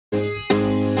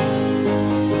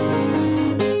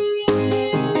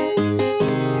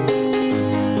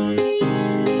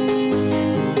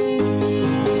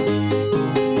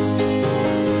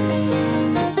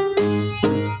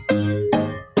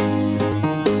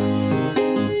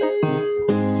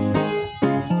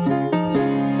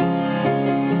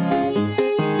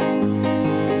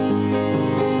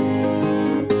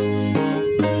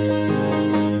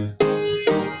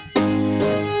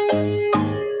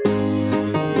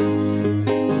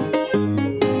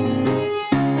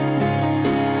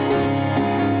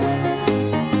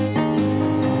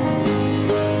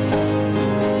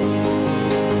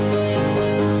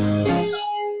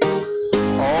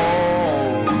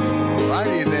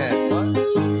Amen. What?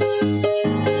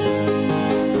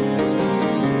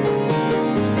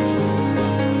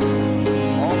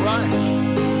 All right.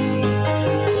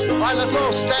 All right, let's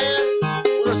all stand.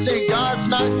 We're going to sing God's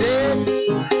Not Dead.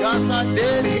 God's not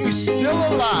dead. He's still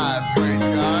alive. Praise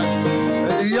God.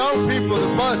 And the young people, the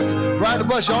bus, ride the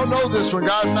bus, y'all know this one.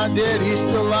 God's not dead. He's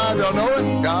still alive. Y'all know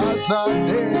it? God's not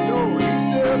dead. No, he's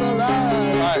still alive.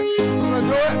 All right. You want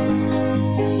to do it?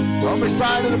 I'm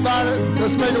excited about it.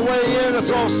 Let's make our way in.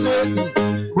 Let's all sit.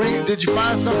 Did you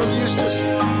find some, Brother Eustace?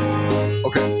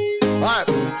 Okay. All right.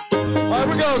 All right,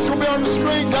 here we go. It's going to be on the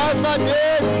screen. God's not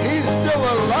dead. He's still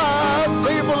alive.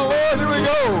 Sing it for the Lord. Here we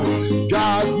go.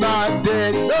 God's not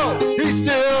dead. No, he's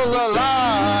still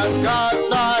alive. God's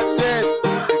not dead.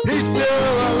 He's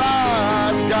still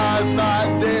alive. God's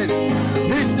not dead.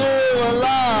 He's still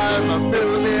alive. I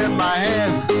feel him in my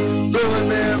hands. Feel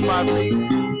him in my feet.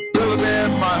 Feel him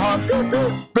in my heart.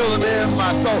 Feel him in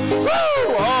my soul.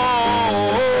 Woo! All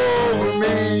over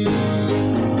me.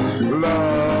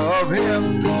 Love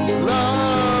him.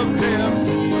 Love him.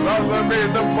 Love him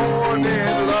in the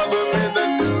morning. Love him in the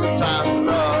noontime.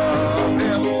 Love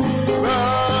him.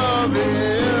 Love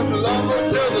him. Love him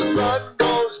till the sun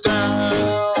goes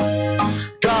down.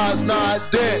 God's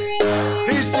not dead.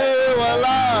 He's still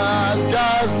alive.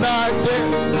 God's not dead.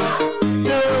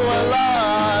 Still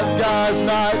alive. God's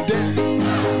not dead.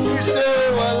 He's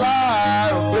still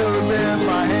alive. Feel him in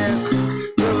my hands.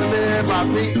 Feel him in my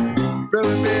feet. Feel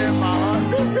him in my heart.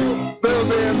 Feel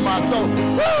him in my soul.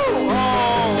 Woo!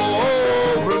 All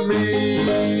over me.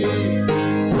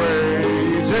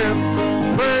 Praise him.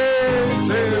 Praise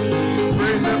him.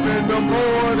 Praise him in the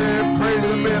morning. Praise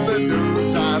him in the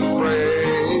noontime.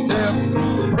 Praise him.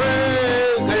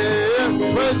 Praise him.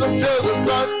 Praise him till the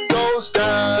sun goes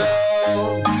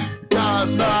down.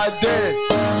 God's not dead.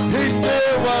 He's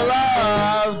still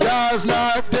alive. God's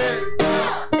not dead.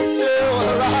 He's still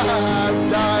alive.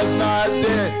 God's not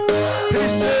dead.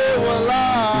 He's still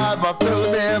alive. I feel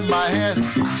him in my hands.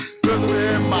 Feel him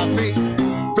in my feet.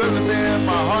 Feel him in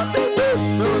my heart. Feel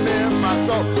him in my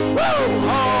soul. Whoa!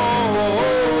 All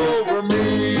over me.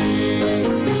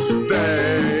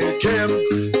 Thank him.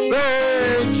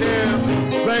 Thank him.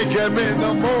 Thank him in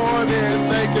the morning.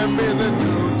 Thank him in the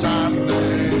noontime.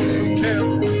 Thank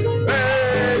him.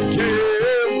 Thank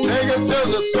him. Take him till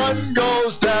the sun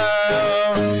goes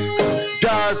down.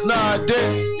 God's not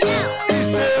dead. He's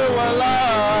still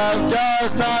alive.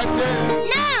 God's not dead.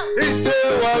 He's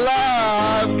still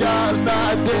alive. God's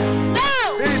not dead.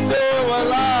 He's still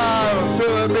alive.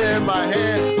 Feel him in my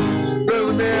hand. Feel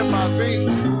him in my feet.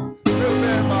 Feel him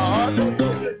in my heart.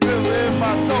 Feel him in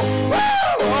my soul. Woo!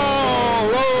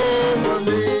 All over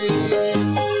me.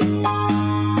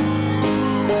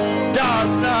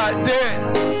 God's not dead.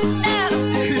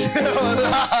 He's still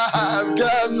alive.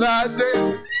 God's not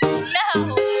dead.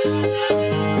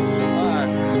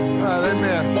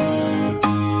 Amen.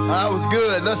 That was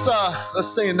good. Let's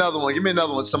sing another one. Give me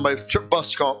another one. Somebody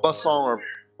bus song or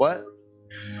what?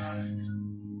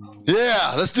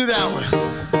 Yeah, let's do that one.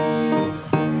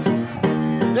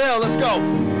 Yeah, let's go.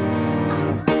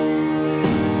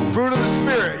 Fruit of the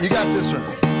Spirit. You got this one.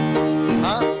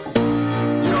 Huh?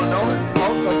 You don't know it?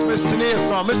 Oh, that's Miss Tania's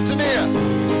song. Miss Tania.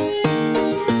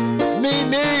 Nee,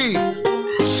 nee.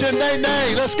 Shinay,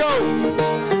 nay. Let's go.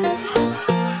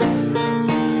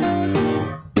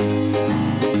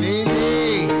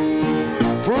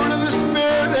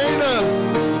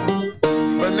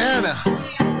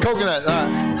 Coconut. All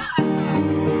right.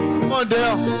 Come on,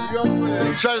 Dale.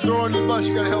 You try to throw on your bus.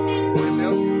 You got to help him,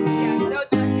 Dale. Yeah, no,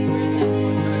 Jesse. Where's Jesse?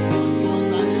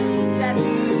 Jesse.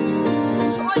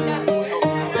 Come on, Jesse.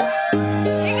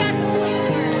 He got the voice.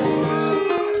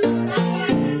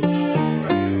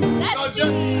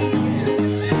 Jesse.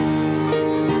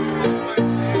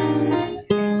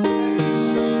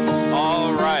 All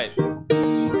right.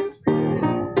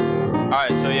 All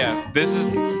right, so yeah, this is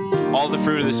all the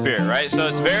fruit of the Spirit, right? So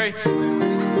it's very...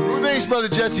 Who thinks Brother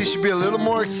Jesse should be a little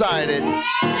more excited?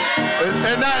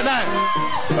 And not.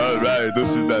 All right, this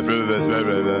is the fruit of the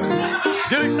Spirit.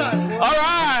 Get excited. All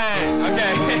right.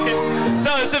 Okay. So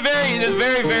it's a very,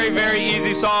 very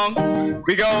easy song.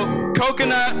 We go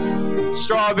coconut,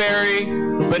 strawberry,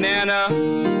 banana,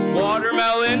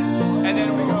 watermelon, and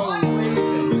then we go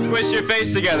squish your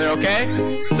face together, okay?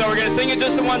 So we're gonna sing it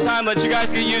just at one time, let you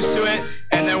guys get used to it,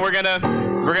 and then we're gonna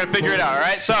figure it out, all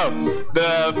right? So,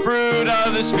 the fruit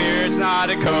of the Spirit's not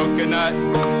a coconut.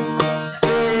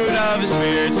 Fruit of the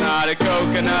Spirit's not a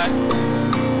coconut.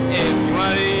 If you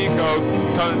want to eat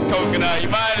coconut, you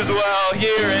might as well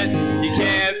hear it. You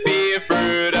can't be a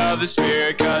fruit of the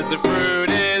Spirit, 'cause the fruit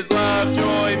is love,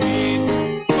 joy, peace,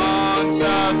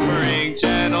 long-suffering,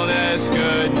 gentle, gentleness,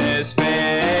 goodness,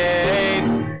 faith,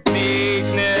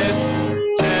 meekness,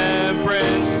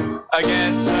 temperance.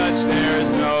 Against such there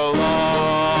is no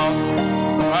law.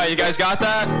 All right, you guys got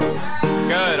that?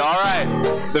 Good, all right.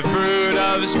 The fruit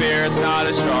of the Spirit's not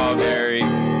a strawberry.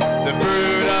 The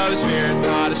fruit of the Spirit's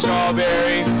not a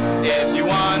strawberry. If you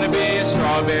want to be a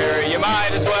strawberry, you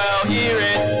might as well hear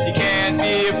it. You can't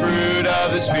be a fruit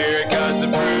of the Spirit, cause the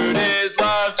fruit is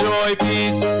love, joy,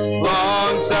 peace,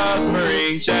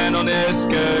 long-suffering, gentleness,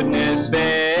 goodness,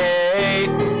 faith,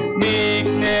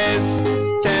 meekness,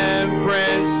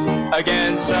 temperance.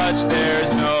 Against such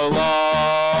there's no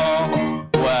law.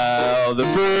 Well, the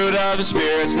fruit of the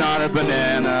Spirit's not a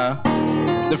banana.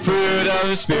 The fruit of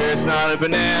the Spirit's not a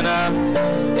banana.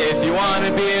 If you want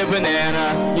to be a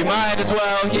banana, you might as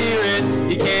well hear it.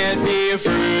 You can't be a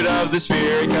fruit of the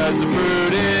Spirit, cause the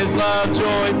fruit is love,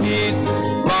 joy, peace,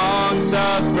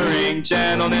 long-suffering,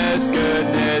 gentleness,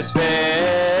 goodness,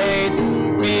 faith,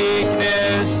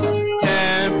 meekness,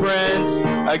 temperance.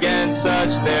 Against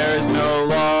such there is no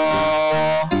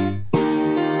law.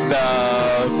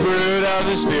 The fruit of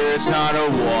the Spirit's not a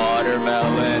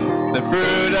watermelon. The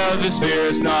fruit of the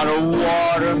Spirit's not a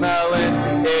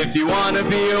watermelon. If you want to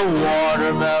be a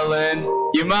watermelon,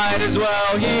 you might as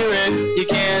well hear it. You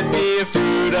can't be a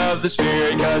fruit of the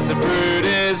Spirit, cause the fruit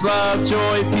is love,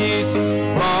 joy, peace,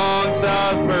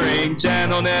 long-suffering,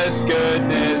 gentleness,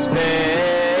 goodness,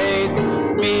 faith,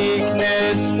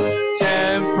 meekness,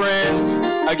 temperance.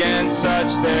 Against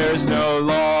such there's no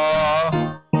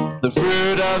law. The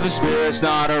fruit of the Spirit's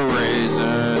not a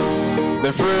raisin.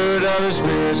 The fruit of the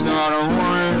Spirit's not a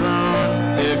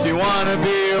raisin. If you want to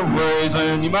be a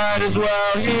raisin, you might as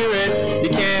well hear it. You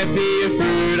can't be a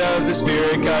fruit of the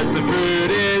Spirit, cause the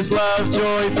fruit is love,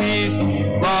 joy, peace,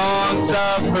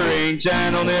 long-suffering,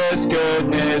 gentleness,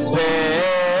 goodness,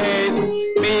 faith,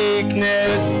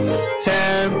 meekness,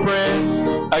 temperance.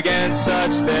 Against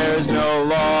such there's no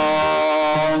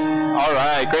law. All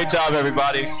right, great job,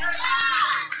 everybody.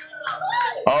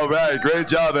 All right, great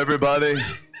job, everybody.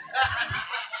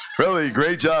 Really,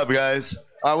 great job, guys.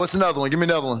 All right, what's another one? Give me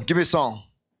another one. Give me a song.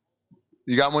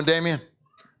 You got one, Damien?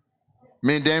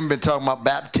 Me and Damien been talking about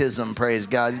baptism, praise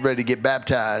God. He's ready to get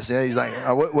baptized. Yeah, he's like,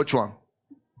 which one?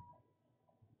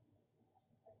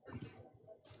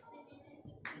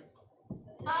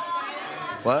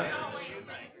 What?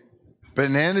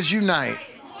 Bananas Unite.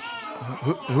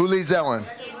 Who leads that one?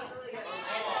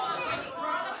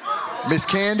 Miss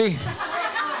Candy?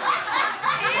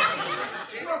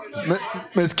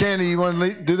 Miss Candy, you want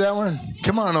to do that one?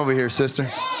 Come on over here, sister.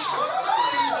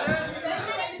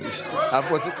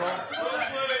 What's it called?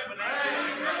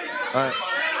 All right.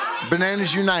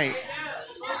 Bananas Unite.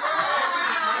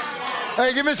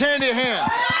 Hey, give Miss Handy a hand.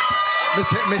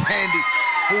 Miss Handy.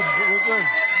 Brooklyn?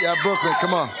 Yeah, Brooklyn.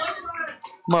 Come on.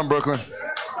 Come on, Brooklyn.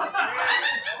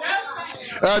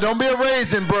 Don't be a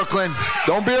raisin, Brooklyn.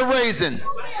 Don't be a raisin.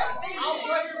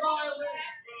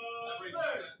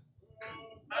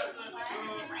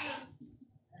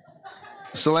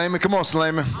 Suleiman, come on,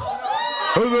 Suleiman.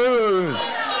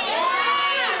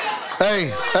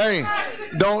 Hey,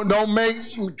 don't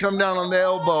make me come down on the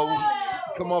elbow.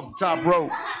 Come off the top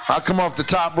rope. I'll come off the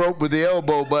top rope with the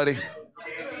elbow, buddy.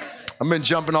 I've been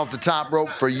jumping off the top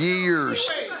rope for years.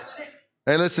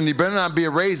 Hey, listen, you better not be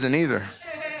a raisin either.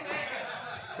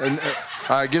 And,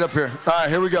 all right, get up here. All right,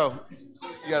 here we go.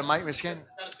 You got a mic, Miss Candy?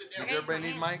 Does everybody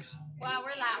need mics? Well,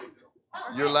 we're loud.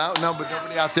 You're loud? No, but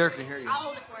nobody out there can hear you. I'll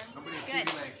hold it for him. Nobody It's in good.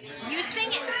 TV land can hear you. You sing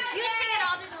it. You sing it.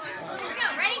 I'll do the words. Here we go.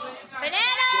 Ready?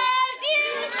 Bananas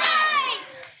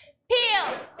unite!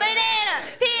 Peel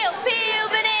bananas. Peel, peel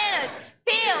bananas.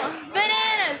 Peel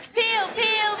bananas. Peel,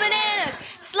 peel bananas.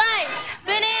 Slice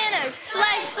bananas.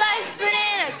 Slice, slice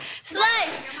bananas.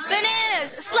 Slice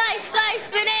bananas. Slice, slice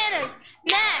bananas.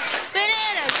 Mash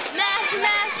bananas. Mash,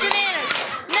 mash bananas.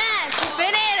 Mash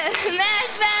bananas.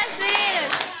 Mash, mash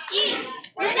bananas. Eat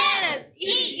bananas.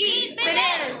 Eat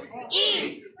bananas.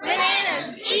 Eat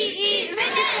bananas. Eat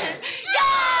bananas. Go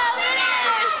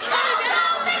bananas. Go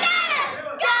bananas.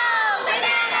 Go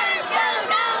bananas. Go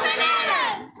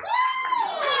bananas.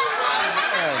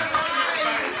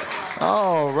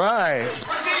 All right.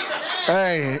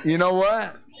 Hey, you know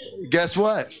what? Guess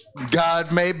what?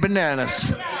 God made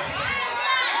bananas.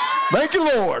 Thank you,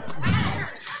 Lord.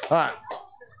 All right.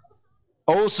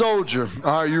 Old soldier.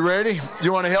 All right, you ready?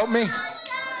 You want to help me?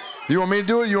 You want me to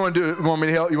do it? You want to do it? You want me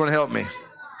to help? You want to help me?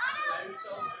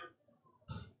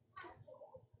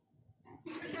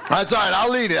 That's all right.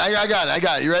 I'll lead it. I got it. I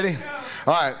got it. You ready?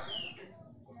 All right.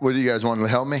 What do you guys want to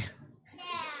help me?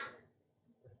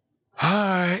 All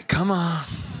right. Come on.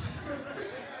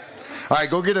 All right.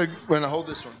 Go get a. We're gonna hold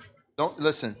this one. Don't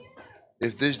listen.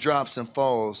 if this drops and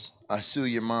falls, I sue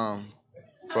your mom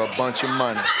for a bunch of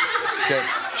money. Okay,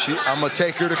 I'm gonna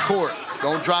take her to court.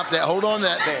 Don't drop that. Hold on to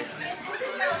that thing.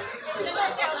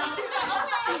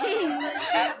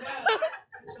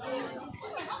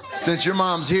 Since your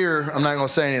mom's here, I'm not gonna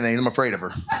say anything. I'm afraid of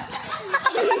her.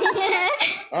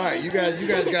 All right, you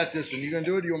guys got this one. You gonna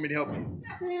do it? Or do you want me to help you?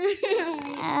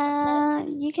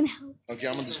 You can help. Okay,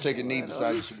 I'm gonna just take a knee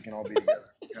beside you so we can all be together.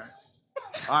 Okay.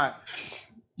 All right.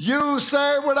 You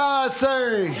say what I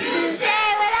say. You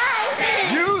say what I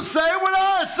say. You say what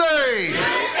I say. You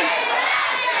say what I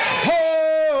say.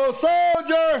 Ho,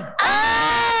 soldier.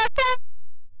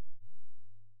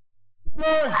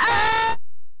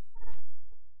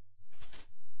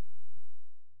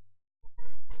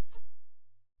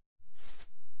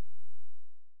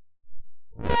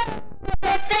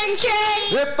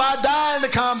 If I die in the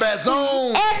combat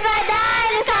zone,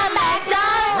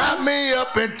 wrap me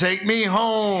up and take me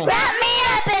home. Wrap me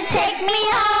up and take me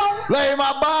home. Lay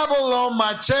my Bible on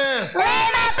my chest. Lay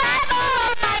my Bible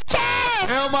on my chest.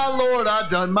 Tell my Lord I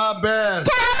done my best.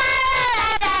 Tell my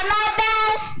Lord I done my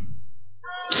best.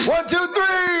 1, 2, 3. 1, 2,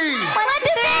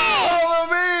 3. Follow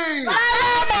me.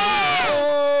 Follow me.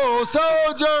 Oh,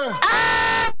 soldier.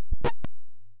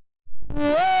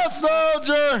 Oh,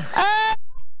 soldier.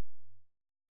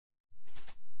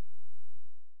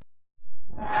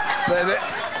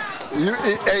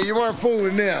 Hey, you weren't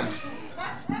fooling them.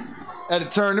 Had to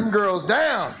turn them girls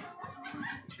down.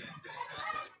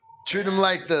 Treat them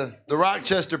like the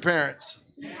Rochester parents.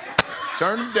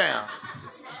 Turn them down.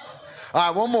 All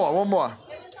right, one more. It was on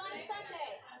a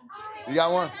Sunday. You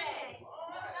got one?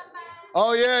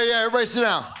 Oh, yeah, everybody sit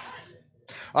down.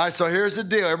 All right, so here's the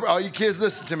deal. All you kids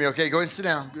listen to me, okay? Go ahead and sit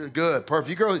down. Good, perfect.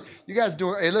 You girls, you guys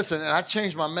doing, hey, listen, and I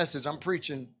changed my message. I'm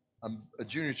preaching a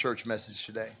junior church message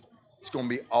today. It's going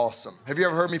to be awesome. Have you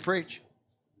ever heard me preach?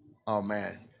 Oh,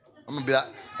 man. I'm going to be like,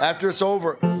 after it's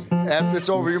over, you're going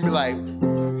to be like,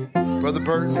 Brother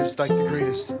Burton is like the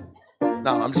greatest.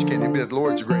 No, I'm just kidding. You'll be like, the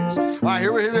Lord's the greatest. All right,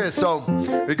 here it is. So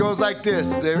it goes like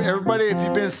this. Everybody, if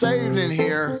you've been saved in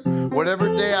here, whatever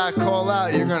day I call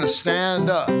out, you're going to stand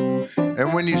up.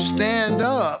 And when you stand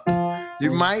up,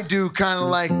 you might do kind of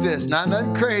like this. Not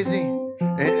nothing crazy.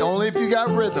 And only if you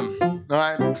got rhythm. All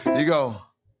right, you go.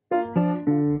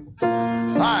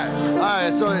 All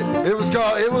right, so it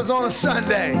was on a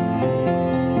Sunday.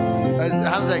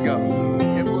 How does that go?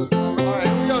 It was, all right,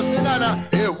 here we go, sit down now.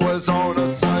 It was on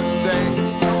a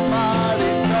Sunday, somebody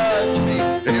touched me.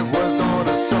 It was on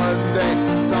a Sunday,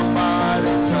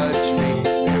 somebody touched me.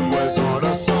 It was on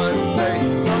a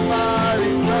Sunday,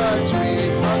 somebody touched me.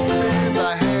 Must have been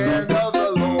the hand of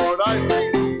the Lord, I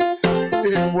see.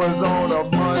 It was on a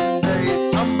Monday,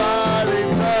 somebody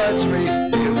touched me.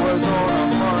 It was on a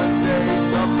Monday,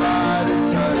 somebody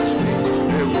touched me.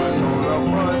 It was on a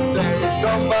Monday,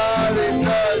 somebody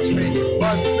touched me.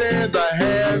 Must have been the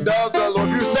hand of the Lord.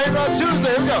 If you say it on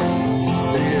Tuesday, here we go.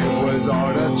 It was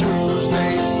on a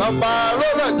Tuesday, somebody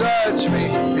touched me.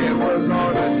 It was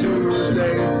on a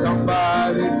Tuesday,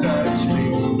 somebody touched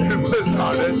me. It was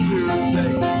on a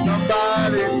Tuesday,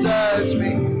 somebody touched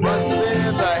me. Must have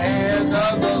been the hand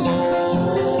of the Lord.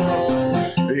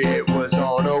 It was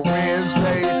on a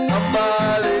Wednesday,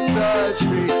 somebody touched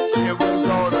me. It was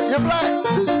on a, you're black,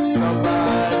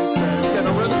 somebody touched me. You got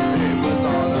no rhythm? It was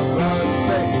on a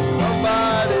Wednesday,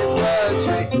 somebody touched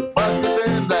me. Must have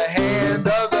been the hand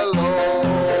of the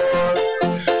Lord.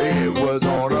 It was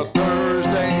on a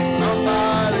Thursday,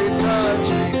 somebody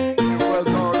touched me. It was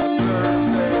on a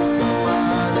Thursday,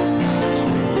 somebody touched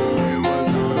me. It was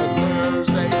on a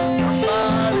Thursday,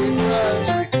 somebody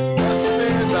touched me. Must have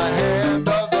been the hand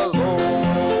of the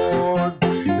Lord.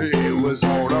 It was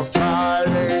on a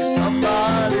Friday,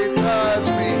 somebody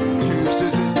touched me.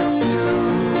 Eustace is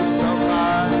confused,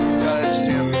 somebody touched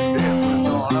him. It was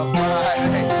on a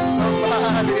Friday,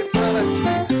 somebody touched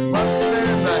me. Must have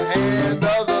been the hand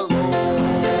of the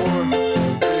Lord.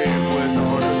 It was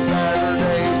on a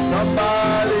Saturday,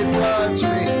 somebody touched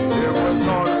me. It was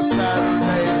on a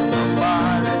Saturday,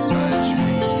 somebody touched me.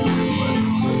 It was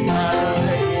on a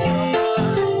Saturday,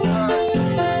 somebody touched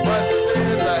me. Must have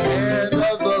been the hand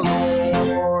of the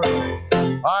Lord.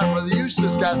 All right, Brother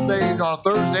Eustace got saved on a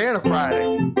Thursday and a Friday.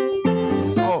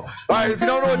 Oh, all right, if you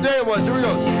don't know what day it was, here we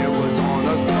go. It was on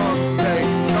a Sunday,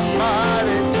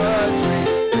 somebody touched me.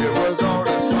 It was on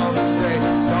a Sunday,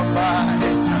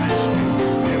 somebody touched me.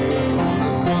 It was on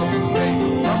a Sunday,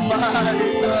 somebody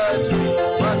touched me.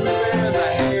 Must have been the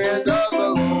hand of the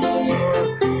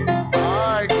Lord. All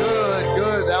right,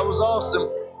 good. That was awesome.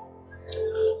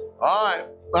 All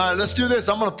right, let's do this.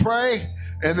 I'm going to pray,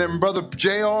 And then Brother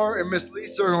JR and Miss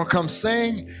Lisa are going to come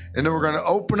sing. And then we're going to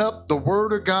open up the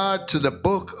Word of God to the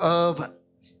book of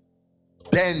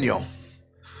Daniel.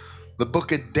 The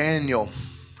book of Daniel.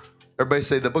 Everybody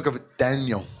say the book of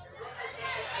Daniel.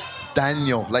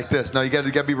 Daniel, like this. No, you got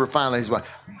to be refined. Like this.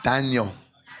 Daniel.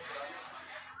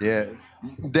 Yeah.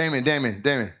 Damien.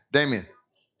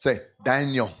 Say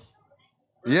Daniel.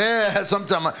 Yeah,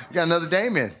 sometime you got another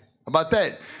Damien. How about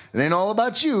that? It ain't all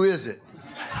about you, is it?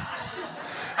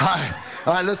 All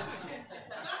right, let's.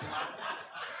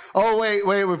 Oh, wait,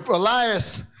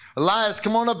 Elias,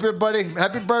 come on up here, buddy.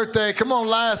 Happy birthday. Come on,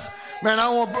 Elias. Man, I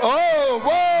want,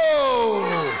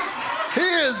 whoa. He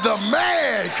is the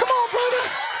man. Come on, brother.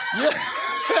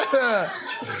 Yeah.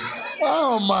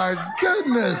 Oh, my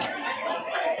goodness.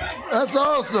 That's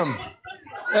awesome.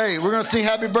 Hey, we're going to sing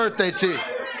happy birthday to you.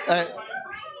 Hey.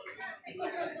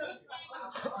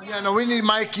 Yeah, no, we need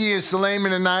Mikey and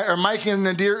Suleiman and Mikey and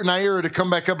Naira to come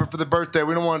back up for the birthday.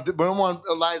 We don't want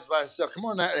Elias by himself. Come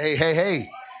on now. Hey.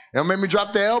 Don't make me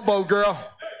drop the elbow, girl.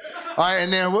 All right,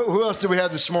 and then who else did we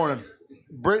have this morning?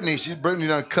 Brittany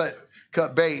done cut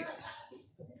bait.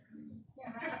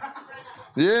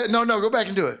 Yeah, no, go back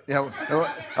and do it. Yeah. All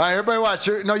right, everybody watch.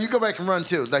 No, you go back and run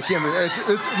too, like him.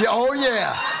 Oh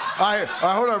yeah. All right,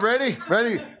 hold on. Ready?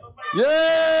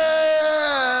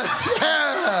 Yeah.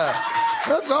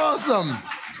 That's awesome.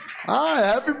 All right,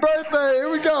 happy birthday. Here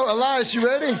we go. Elias, you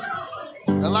ready?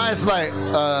 Elias like,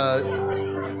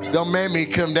 don't make me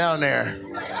come down there.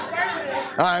 All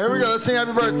right, here we go. Let's sing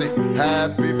happy birthday.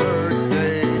 Happy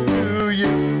birthday to you.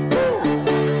 Happy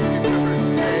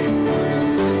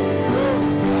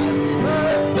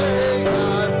birthday.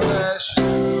 God bless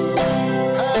you.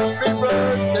 Happy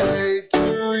birthday to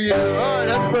you. All right,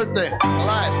 happy birthday.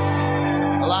 Elias.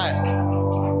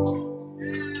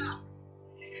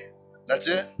 That's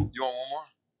it? You want one more?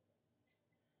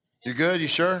 You good? You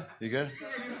sure? You good?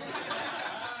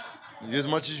 You get as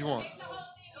much as you want.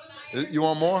 You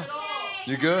want more?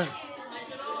 You good?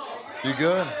 You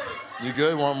good? You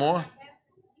good? Want more?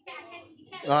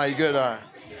 All right, you good? All right.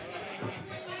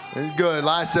 It's good.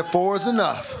 Elias said 4 is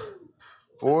enough.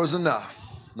 4 is enough.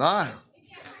 All right.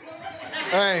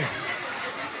 Hey,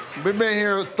 we've been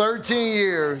here 13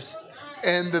 years.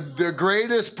 And the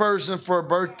greatest person for a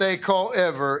birthday call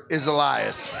ever is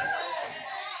Elias.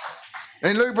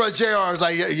 And look, Brother JR is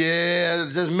like, yeah,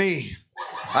 it's just me.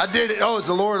 I did it. Oh, it's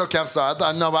the Lord. Okay, I'm sorry. I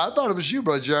thought it was you,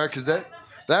 Brother JR, because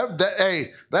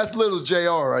that's little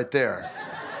JR right there.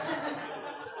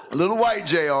 Little white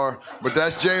JR, but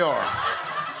that's JR.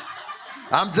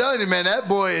 I'm telling you, man, that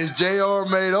boy is JR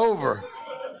made over.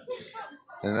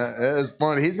 And that is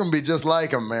funny. He's going to be just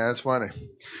like him, man. It's funny.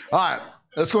 All right.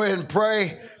 Let's go ahead and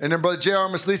pray, and then Brother J.R.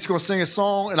 and Miss Lisa going to sing a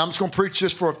song, and I'm just going to preach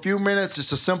just for a few minutes.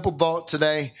 It's a simple thought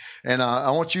today, and I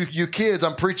want you kids,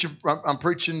 I'm preaching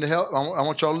to help. I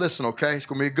want y'all to listen, okay? It's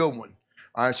going to be a good one.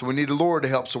 All right, so we need the Lord to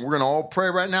help, so we're going to all pray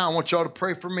right now. I want y'all to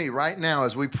pray for me right now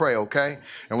as we pray, okay?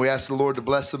 And we ask the Lord to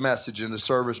bless the message in the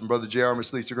service, and Brother J.R. and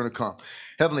Miss Lisa are going to come.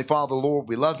 Heavenly Father, Lord,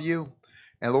 we love you.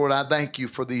 And Lord, I thank you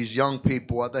for these young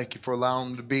people. I thank you for allowing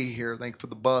them to be here. Thank you for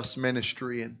the bus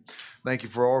ministry, and thank you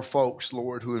for our folks,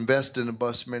 Lord, who invest in the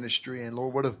bus ministry. And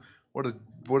Lord, what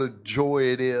a joy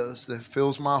it is that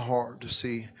fills my heart to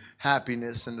see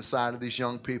happiness in the sight of these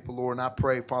young people, Lord. And I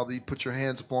pray, Father, you put your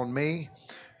hands upon me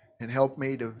and help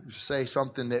me to say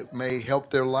something that may help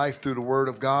their life through the Word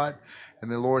of God.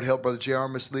 And then, Lord, help Brother J.R.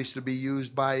 and Miss Lisa to be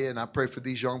used by you. And I pray for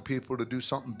these young people to do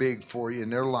something big for you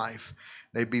in their life.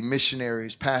 They be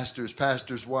missionaries,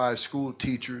 pastors' wives, school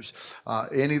teachers,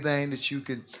 anything that you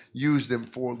can use them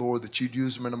for, Lord, that you'd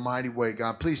use them in a mighty way.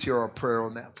 God, please hear our prayer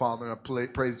on that, Father. And I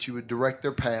pray that you would direct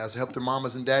their paths, help their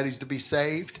mamas and daddies to be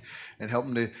saved, and help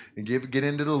them to get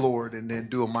into the Lord and then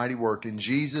do a mighty work. In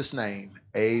Jesus' name,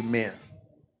 amen.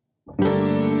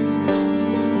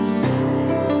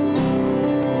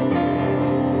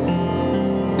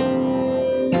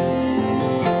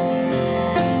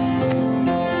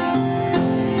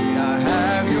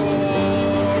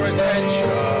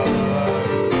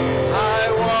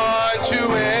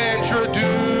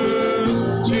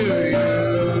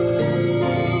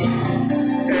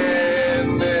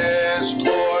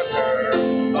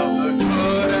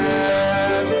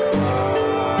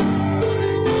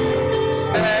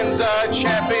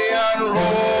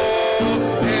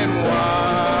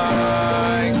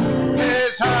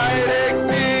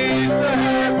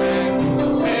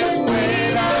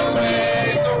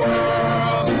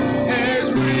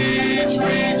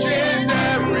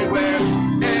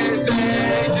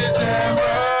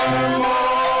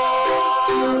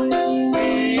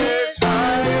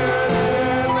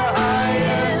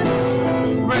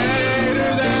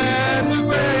 Greater than the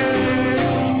greatest.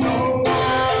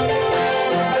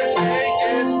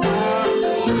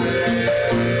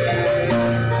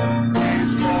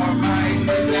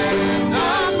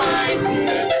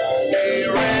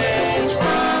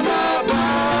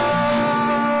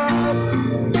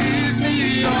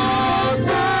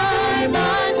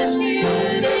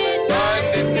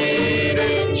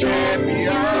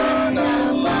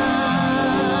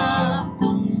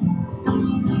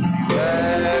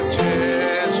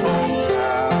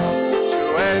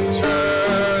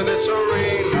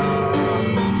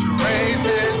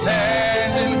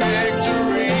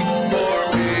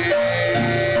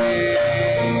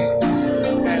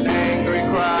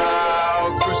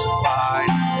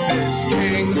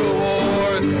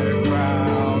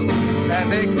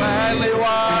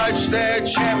 touch their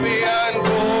champion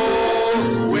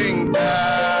going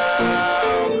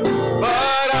down.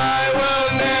 But I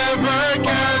will never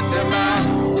count him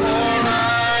out, for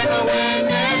I'm a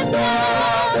witness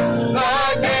of the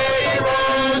day he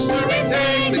rose to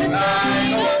retain the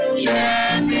title,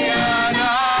 champion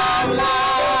of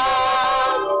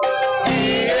love. He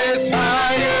is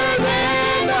higher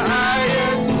than the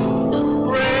highest,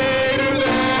 greater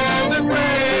than the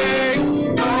great.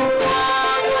 No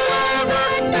one will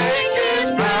ever take his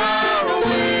power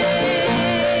away.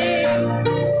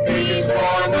 He is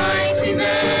more mighty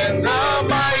than the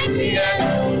mightiest.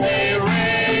 He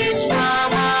reigns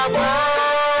from above.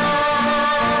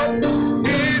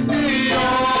 He's the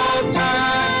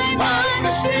all-time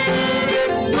undisputed,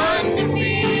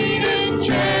 undefeated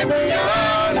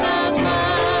champion of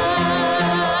love.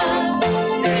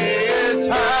 He is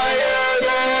higher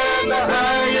than the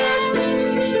highest,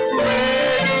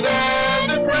 greater than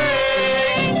the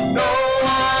great. No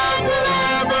one will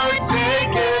ever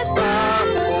take his power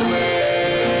away.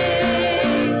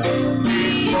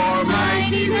 He's more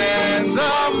mighty than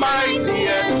the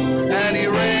mightiest, and he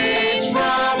reigns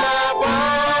from above.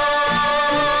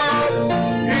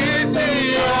 He's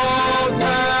the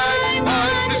all-time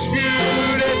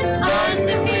undisputed,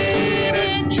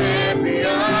 undefeated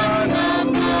champion of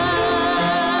love.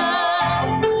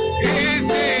 He's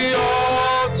the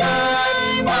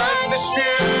all-time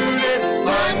undisputed,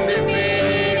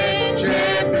 undefeated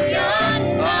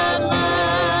champion of love.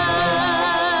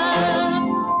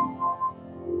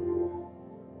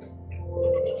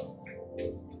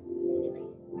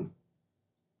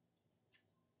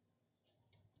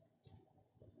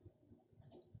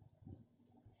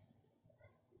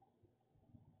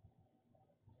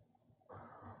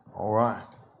 All right.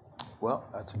 Well,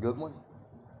 that's a good one.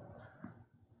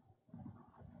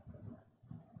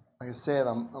 Like I said,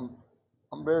 I'm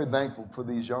very thankful for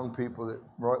these young people that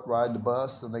ride the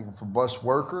bus. I'm thankful for bus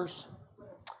workers.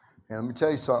 And let me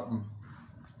tell you something.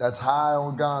 That's high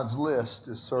on God's list,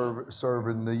 is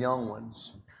serving the young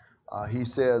ones. He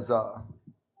says,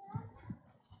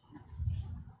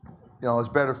 it's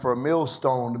better for a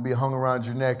millstone to be hung around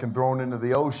your neck and thrown into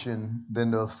the ocean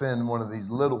than to offend one of these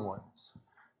little ones.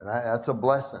 And that's a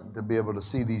blessing to be able to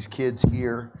see these kids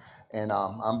here. And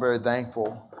I'm very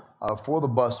thankful for the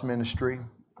bus ministry.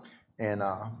 And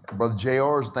Brother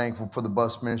JR is thankful for the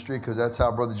bus ministry, because that's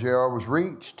how Brother JR was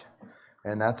reached.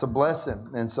 And that's a blessing.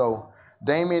 And so,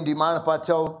 Damien, do you mind if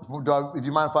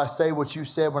I say what you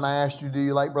said when I asked you, do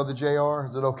you like Brother JR?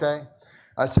 Is it okay?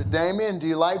 I said, Damien, do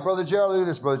you like Brother JR? Look at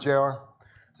this, Brother JR. I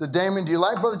said, Damien, do you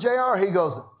like Brother JR? He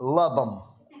goes, love him.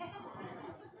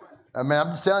 I mean, I'm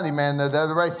just telling you, man, that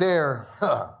right there,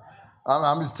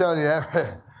 I'm just telling you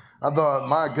that. I thought,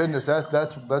 my goodness,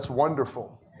 that's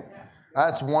wonderful.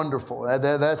 That's wonderful.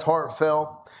 That's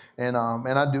heartfelt. And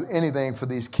I'd do anything for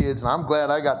these kids. And I'm glad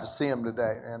I got to see them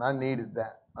today. And I needed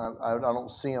that. I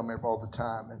don't see them all the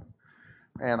time.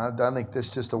 And I think this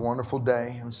is just a wonderful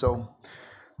day. And so,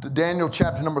 to Daniel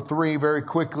chapter number 3, very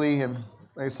quickly. And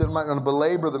like I said, I'm not going to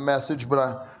belabor the message,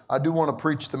 but I do want to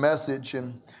preach the message.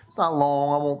 And it's not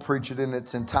long. I won't preach it in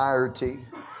its entirety.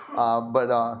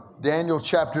 But Daniel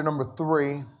chapter number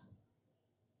 3.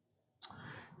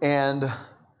 And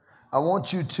I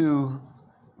want you to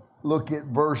look at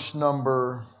verse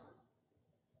number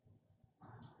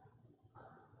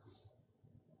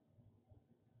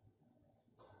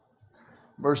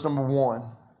 1.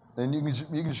 Then you can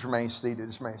just remain seated.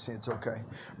 Just remain seated. It's okay.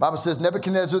 The Bible says,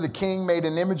 Nebuchadnezzar the king made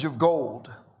an image of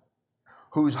gold,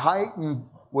 whose height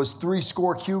was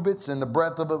 70 cubits, and the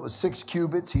breadth of it was 6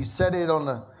 cubits. He set it on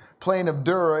the plain of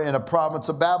Dura in a province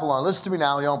of Babylon. Listen to me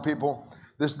now, young people.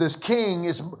 This king,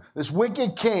 this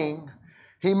wicked king,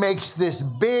 he makes this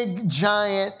big,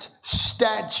 giant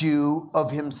statue of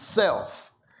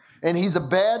himself. And he's a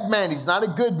bad man. He's not a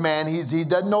good man. He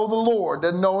doesn't know the Lord,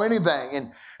 doesn't know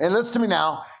anything. And listen to me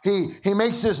now. He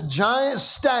makes this giant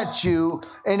statue,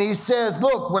 and he says,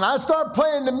 look, when I start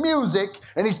playing the music,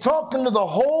 and he's talking to the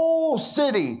whole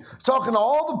city, he's talking to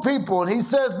all the people, and he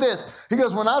says this. He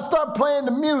goes, when I start playing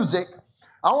the music,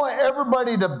 I want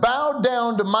everybody to bow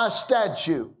down to my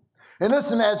statue. And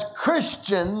listen, as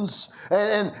Christians,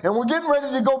 and we're getting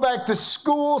ready to go back to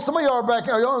school. Some of y'all are back.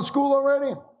 Are y'all in school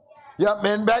already? Yep,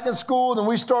 man, back in school. Then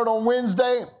we start on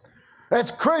Wednesday. As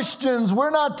Christians, we're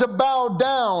not to bow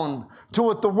down to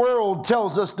what the world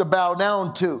tells us to bow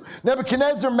down to.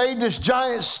 Nebuchadnezzar made this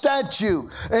giant statue.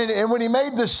 And when he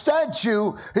made the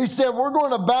statue, he said, we're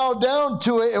going to bow down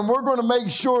to it, and we're going to make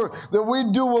sure that we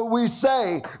do what we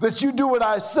say, that you do what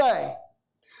I say.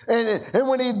 And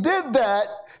when he did that,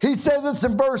 he says this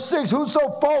in verse 6,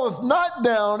 whoso falleth not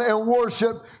down and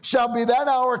worship shall be that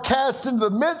hour cast into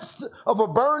the midst of a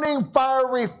burning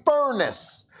fiery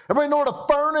furnace. Everybody know what a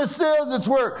furnace is? It's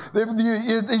where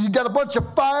you got a bunch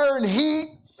of fire and heat.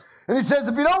 And he says,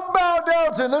 if you don't bow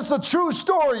down to it, and this is a true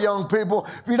story, young people,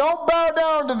 if you don't bow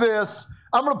down to this,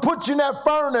 I'm going to put you in that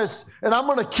furnace and I'm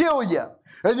going to kill you.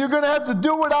 And you're going to have to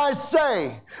do what I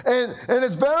say. And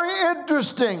it's very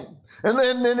interesting. And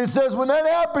it says, when that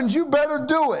happens, you better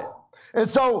do it. And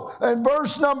so in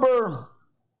verse number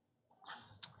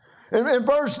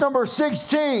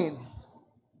 16,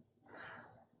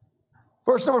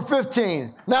 verse number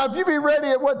 15. Now, if you be ready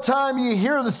at what time you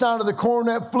hear the sound of the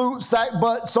cornet, flute,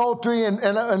 sackbut, psaltery,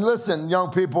 and listen,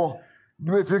 young people,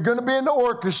 if you're going to be in the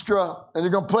orchestra and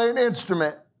you're going to play an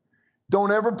instrument,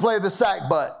 don't ever play the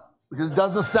sackbut because it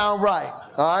doesn't sound right,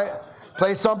 all right?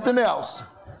 Play something else.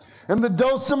 And the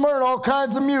dulcimer and all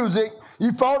kinds of music,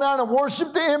 you fall down and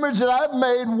worship the image that I've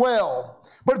made well.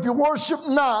 But if you worship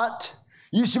not,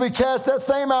 you shall be cast that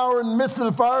same hour in the midst of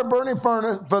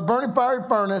the burning fiery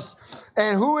furnace.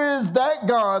 And who is that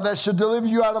God that should deliver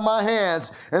you out of my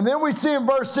hands? And then we see in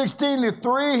verse 16 the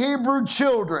 3 Hebrew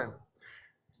children.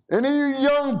 Any of you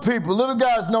young people, little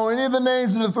guys, know any of the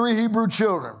names of the 3 Hebrew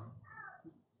children?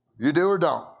 You do or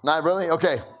don't? Not really?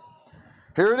 Okay.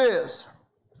 Here it is.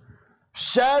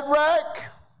 Shadrach,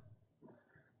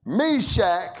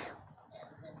 Meshach,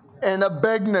 and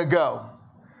Abednego.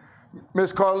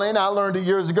 Miss Carlene, I learned it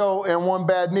years ago in One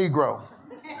Bad Negro.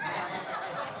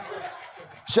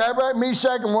 Shadrach,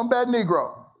 Meshach, and One Bad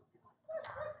Negro.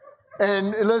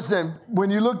 And listen,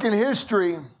 when you look in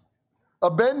history,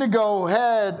 Abednego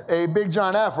had a big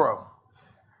giant afro.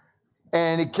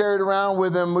 And he carried around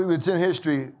with him, it's in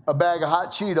history, a bag of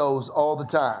hot Cheetos all the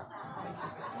time.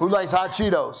 Who likes hot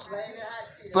Cheetos?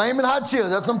 Flaming hot Cheetos,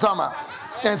 that's what I'm talking about.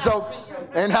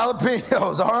 And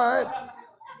jalapenos, all right?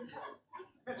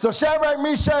 So Shadrach,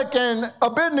 Meshach, and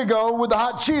Abednego with the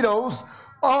hot Cheetos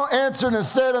all answered and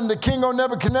said unto King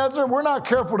Nebuchadnezzar, we're not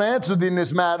careful to answer thee in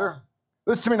this matter.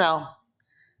 Listen to me now.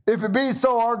 If it be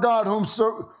so, our God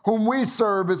whom we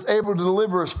serve is able to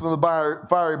deliver us from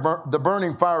the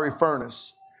burning fiery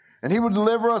furnace. And he will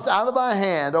deliver us out of thy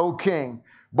hand, O king.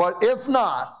 But if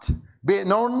not, be it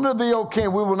known unto thee, O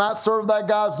king, we will not serve thy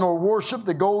gods nor worship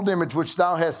the gold image which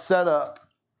thou hast set up.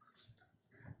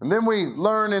 And then we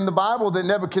learn in the Bible that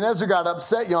Nebuchadnezzar got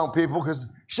upset, young people, because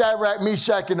Shadrach,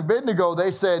 Meshach, and Abednego, they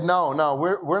said, no,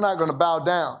 we're not going to bow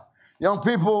down. Young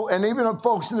people, and even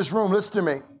folks in this room, listen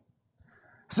to me.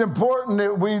 It's important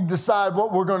that we decide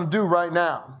what we're going to do right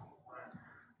now.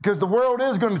 Because the world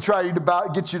is going to try to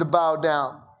get you to bow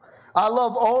down. I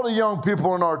love all the young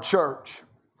people in our church.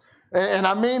 And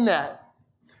I mean that.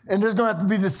 And there's going to have to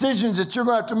be decisions that you're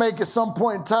going to have to make at some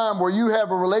point in time where you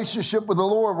have a relationship with the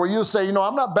Lord, where you'll say,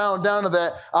 I'm not bowing down to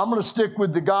that. I'm going to stick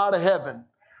with the God of heaven,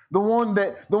 the one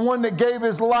that gave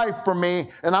his life for me,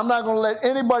 and I'm not going to let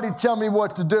anybody tell me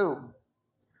what to do.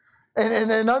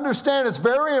 And understand it's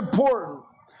very important.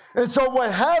 And so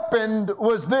what happened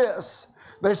was this.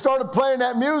 They started playing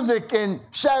that music, and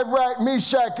Shadrach,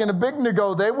 Meshach, and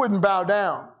Abednego, they wouldn't bow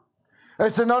down. They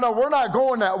said, no, we're not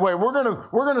going that way. We're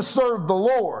gonna serve the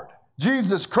Lord,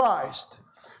 Jesus Christ.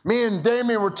 Me and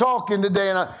Damien were talking today,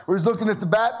 and we was looking at the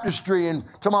baptistry and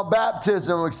talking about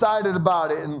baptism. I'm excited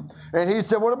about it. And he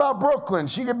said, what about Brooklyn?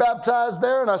 She get baptized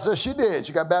there? And I said, she did.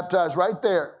 She got baptized right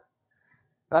there.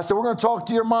 And I said, we're going to talk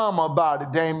to your mama about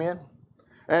it, Damien,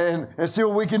 and see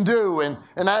what we can do. And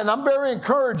I'm very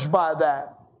encouraged by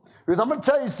that. Because I'm going to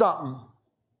tell you something.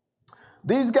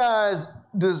 These guys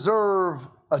deserve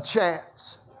a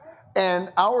chance.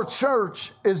 And our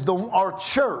church is our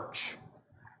church.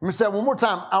 Let me say that one more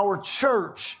time. Our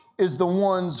church is the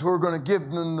ones who are going to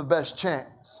give them the best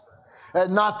chance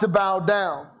and not to bow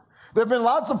down. There have been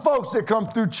lots of folks that come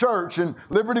through church and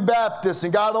Liberty Baptist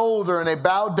and got older and they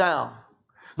bowed down.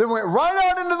 They went right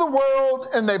out into the world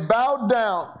and they bowed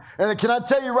down. And can I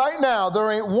tell you right now,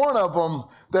 there ain't one of them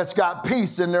that's got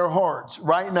peace in their hearts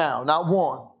right now, not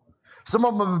one. Some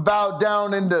of them have bowed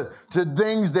down into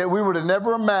things that we would have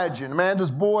never imagined.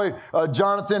 Amanda's boy,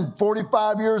 Jonathan,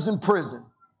 45 years in prison.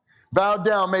 Bowed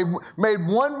down, made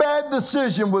one bad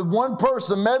decision with one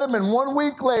person, met him, and 1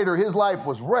 week later, his life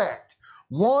was wrecked.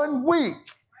 1 week,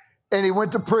 and he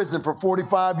went to prison for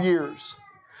 45 years.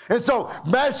 And so,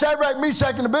 Shadrach,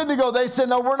 Meshach, and Abednego, they said,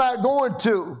 no, we're not going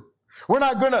to. We're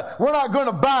not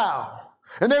gonna bow.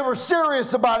 And they were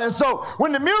serious about it. And so,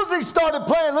 when the music started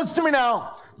playing, listen to me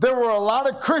now, there were a lot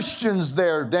of Christians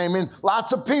there, Damien,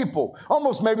 lots of people,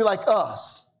 almost maybe like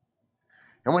us.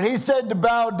 And when he said to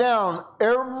bow down,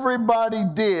 everybody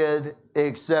did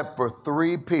except for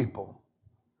 3 people.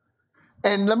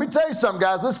 And let me tell you something,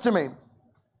 guys. Listen to me.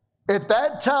 At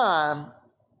that time,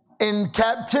 in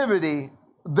captivity,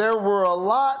 there were a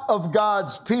lot of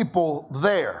God's people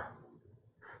there.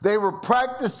 They were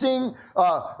practicing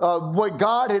what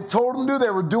God had told them to do. They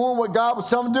were doing what God was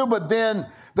telling them to do, but then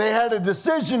they had a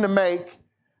decision to make.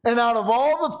 And out of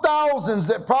all the thousands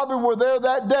that probably were there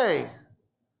that day,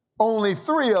 only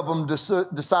 3 of them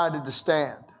decided to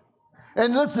stand.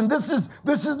 And listen, this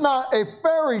is not a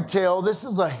fairy tale. This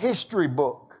is a history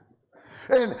book.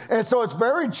 And so it's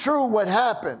very true what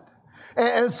happened.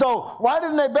 And so why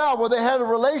didn't they bow? Well, they had a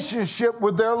relationship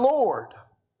with their Lord.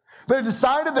 They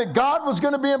decided that God was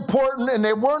going to be important and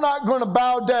they were not going to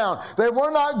bow down. They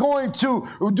were not going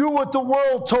to do what the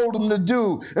world told them to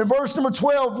do. In verse number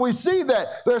 12, we see that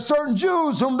there are certain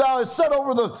Jews whom thou hast set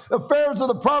over the affairs of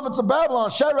the province of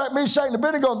Babylon, Shadrach, Meshach, and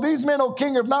Abednego. And these men, O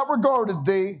king, have not regarded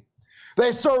thee.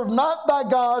 They serve not thy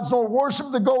gods, nor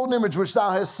worship the golden image which thou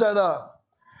hast set up.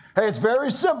 Hey, it's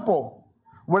very simple.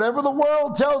 Whatever the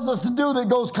world tells us to do that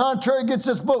goes contrary against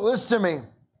this book, listen to me.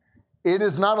 It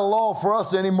is not a law for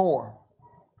us anymore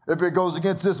if it goes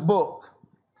against this book.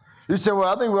 You say,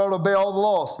 well, I think we ought to obey all the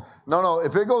laws. No,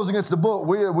 if it goes against the book,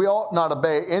 we ought not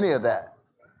obey any of that.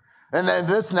 And then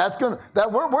listen,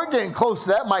 we're getting close to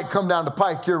that. Might come down the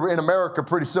pike here in America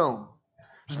pretty soon.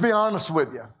 Just be honest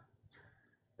with you.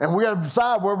 And we got to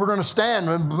decide where we're going to stand.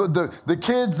 The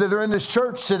kids that are in this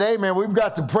church today, man, we've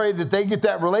got to pray that they get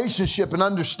that relationship and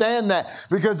understand that,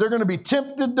 because they're going to be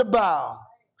tempted to bow.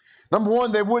 Number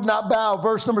 1, they would not bow.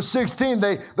 Verse number 16,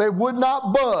 they would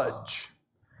not budge.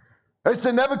 They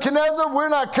said, Nebuchadnezzar, we're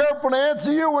not careful to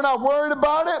answer you. We're not worried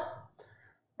about it.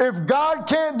 If God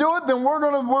can't do it, then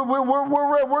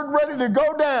we're ready to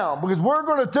go down, because we're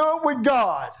going to do it with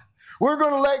God. We're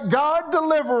going to let God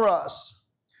deliver us.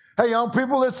 Hey, young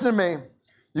people, listen to me.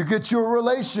 You get your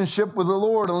relationship with the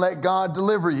Lord and let God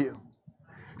deliver you.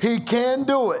 He can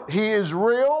do it. He is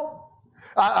real.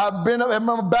 I've been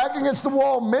back against the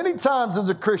wall many times as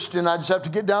a Christian. I just have to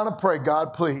get down and pray,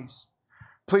 God, please.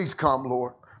 Please come,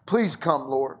 Lord. Please come,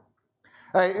 Lord.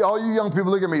 Hey, all you young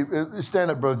people, look at me.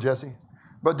 Stand up, Brother Jesse.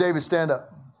 Brother David, stand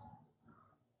up.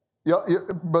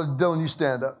 Brother Dylan, you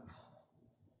stand up.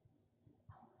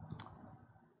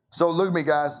 So look at me,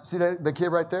 guys. See the kid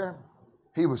right there?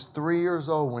 He was 3 years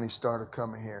old when he started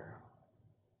coming here.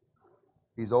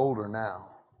 He's older now.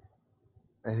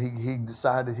 And he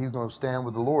decided he was going to stand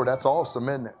with the Lord. That's awesome,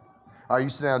 isn't it? All right, you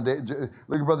sit down.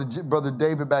 Look at Brother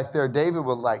David back there. David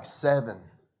was like 7.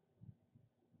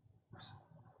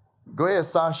 Go ahead,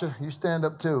 Sasha. You stand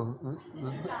up too.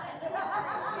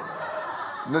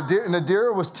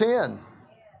 Nadira was 10.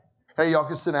 Hey, y'all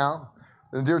can sit down.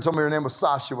 Nadira told me her name was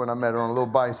Sasha when I met her on a little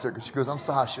bicycle. She goes, I'm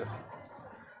Sasha.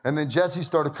 And then Jesse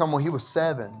started coming when he was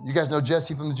 7. You guys know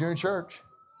Jesse from the junior church?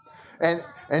 And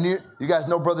you guys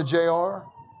know Brother JR?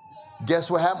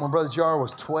 Guess what happened when Brother JR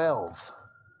was 12?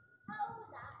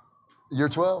 You're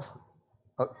 12?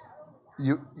 How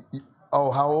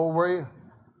old were you?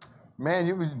 Man,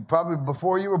 you was probably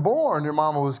before you were born, your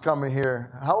mama was coming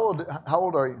here. How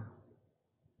old are you?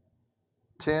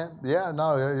 10? Yeah,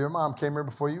 no, your mom came here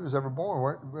before you was ever born,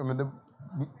 weren't you?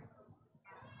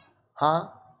 Huh?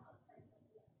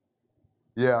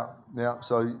 Yeah.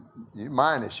 So you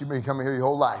minus. You've been coming here your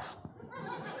whole life.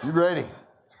 You ready?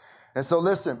 And so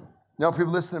listen, young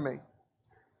people, listen to me.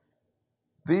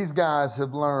 These guys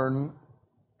have learned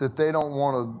that they don't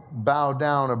want to bow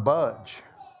down or budge,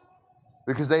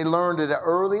 because they learned at an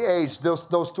early age.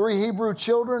 Those 3 Hebrew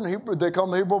children, they call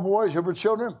them the Hebrew boys, Hebrew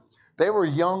children, they were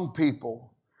young people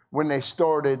when they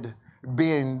started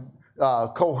being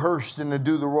coerced into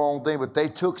do the wrong thing, but they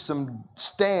took some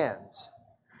stands.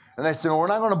 And they said, well, we're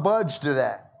not going to budge to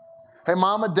that. Hey,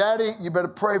 Mama, Daddy, you better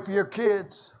pray for your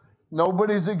kids.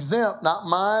 Nobody's exempt, not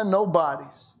mine,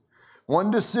 nobody's.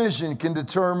 One decision can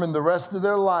determine the rest of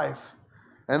their life.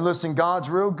 And listen, God's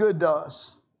real good to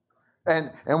us.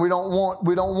 And we don't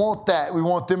want that. We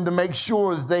want them to make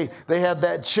sure that they have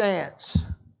that chance.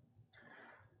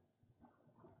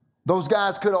 Those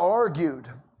guys could have argued.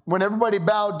 When everybody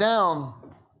bowed down,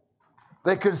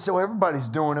 they could have said, well, everybody's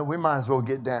doing it. We might as well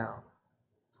get down.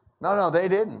 No, they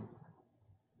didn't.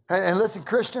 And listen,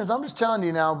 Christians, I'm just telling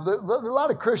you now, a lot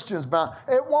of Christians bow.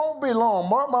 It won't be long.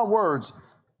 Mark my words.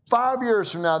 5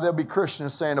 years from now, there'll be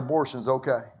Christians saying abortion's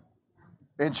okay.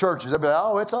 In churches, they'll be like,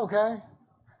 oh, it's okay.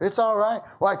 It's all right.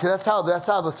 Why? Because that's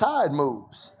how the tide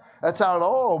moves. That's how it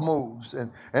all moves.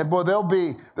 And boy, they'll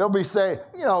be saying,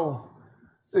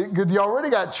 you already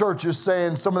got churches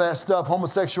saying some of that stuff,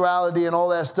 homosexuality and all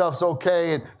that stuff's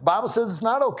okay. And the Bible says it's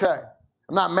not okay.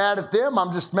 I'm not mad at them.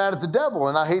 I'm just mad at the devil.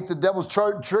 And I hate the devil's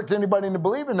tricked anybody into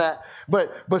believing that.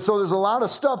 But so there's a lot of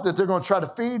stuff that they're going to try to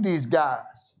feed these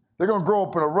guys. They're going to grow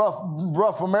up in a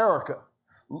rough America.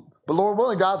 But Lord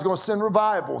willing, God's going to send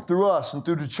revival through us and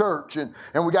through the church. And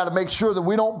we got to make sure that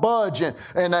we don't budge.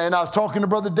 And I was talking to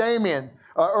Brother Damien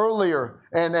earlier.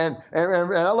 And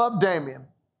I love Damien.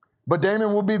 But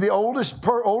Damien will be the oldest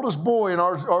boy in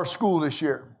our school this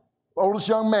year. Oldest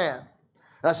young man.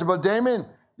 And I said, but Damien,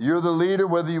 you're the leader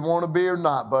whether you want to be or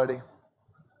not, buddy.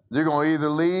 You're going to either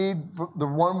lead the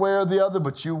one way or the other,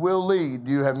 but you will lead.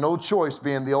 You have no choice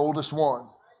being the oldest one.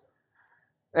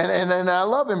 And I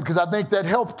love him because I think that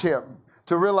helped him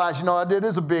to realize, it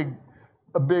is a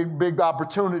big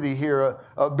opportunity here,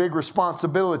 a big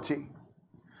responsibility.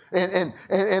 And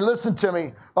listen to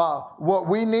me, what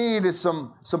we need is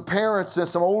some parents and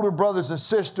some older brothers and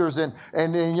sisters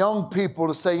and young people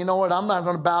to say, you know what, I'm not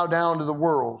going to bow down to the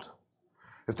world.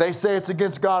 If they say it's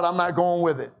against God, I'm not going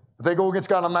with it. If they go against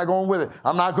God, I'm not going with it.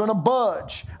 I'm not going to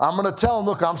budge. I'm going to tell them,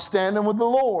 look, I'm standing with the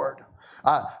Lord.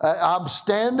 I'm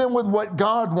standing with what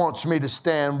God wants me to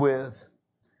stand with.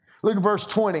 Look at verse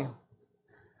 20.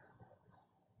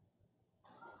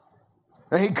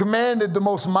 And he commanded the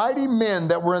most mighty men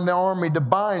that were in the army to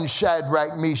bind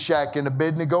Shadrach, Meshach, and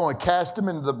Abednego and cast them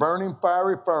into the burning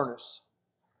fiery furnace.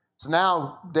 So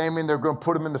now, Damien, they're going to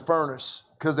put them in the furnace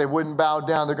because they wouldn't bow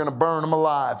down. They're going to burn them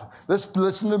alive.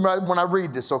 Listen to me when I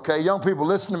read this, okay? Young people,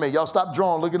 listen to me. Y'all stop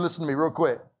drawing. Look and listen to me real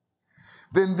quick.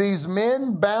 Then these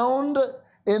men bound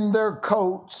in their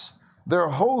coats, their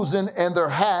hosen, and their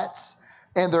hats,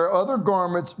 and their other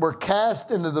garments were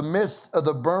cast into the midst of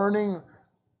the burning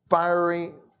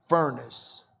fiery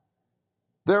furnace.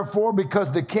 Therefore,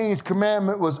 because the king's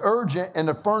commandment was urgent and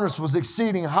the furnace was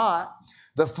exceeding hot,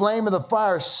 the flame of the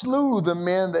fire slew the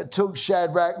men that took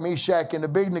Shadrach, Meshach, and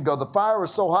Abednego. The fire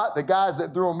was so hot, the guys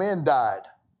that threw them in died.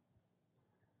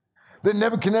 Then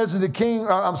Nebuchadnezzar the king,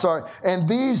 and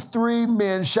these three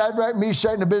men, Shadrach,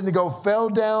 Meshach, and Abednego, fell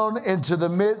down into the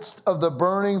midst of the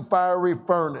burning fiery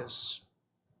furnace.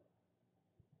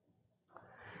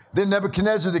 Then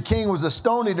Nebuchadnezzar the king was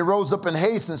astonished and rose up in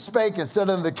haste and spake and said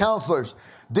unto the counselors,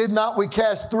 did not we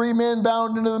cast three men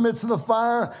bound into the midst of the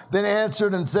fire? They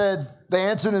answered and said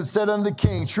unto the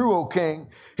king, true, O king.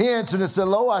 He answered and said,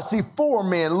 lo, I see four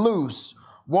men loose,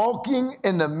 walking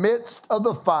in the midst of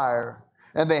the fire,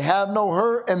 and they have no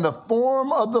hurt, and the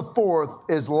form of the fourth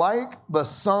is like the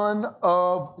Son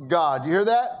of God. You hear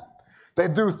that? They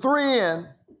threw three in.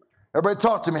 Everybody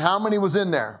talk to me. How many was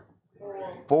in there?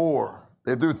 Four.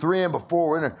 They threw three in, but four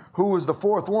were in there. Who was the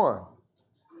fourth one?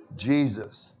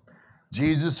 Jesus.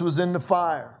 Jesus was in the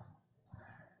fire.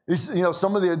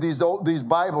 Some of these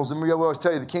Bibles, and we always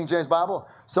tell you the King James Bible,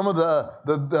 some of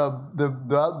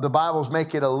the Bibles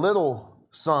make it a little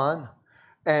son,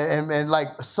 and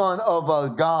like son of a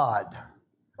God,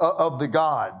 of the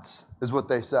gods is what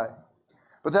they say.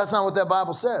 But that's not what that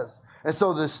Bible says. And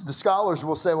so the scholars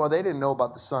will say, well, they didn't know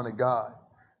about the Son of God.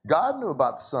 God knew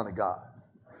about the Son of God.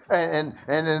 And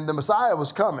the Messiah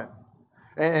was coming.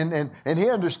 And he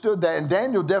understood that. And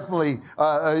Daniel definitely,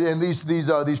 and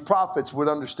these prophets would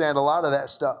understand a lot of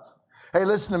that stuff. Hey,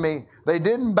 listen to me. They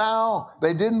didn't bow.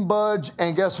 They didn't budge.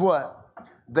 And guess what?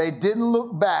 They didn't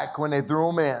look back when they threw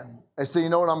them in. They said, you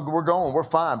know what? We're going. We're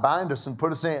fine. Bind us and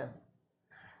put us in.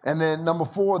 And then number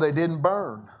 4, they didn't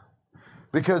burn.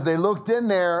 Because they looked in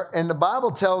there, and the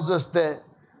Bible tells us that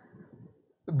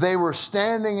they were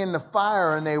standing in the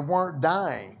fire and they weren't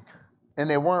dying. And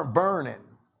they weren't burning.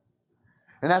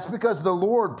 And that's because the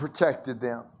Lord protected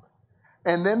them.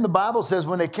 And then the Bible says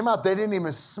when they came out, they didn't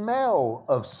even smell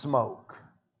of smoke.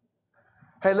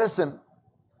 Hey, listen,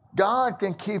 God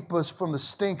can keep us from the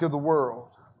stink of the world.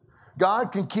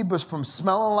 God can keep us from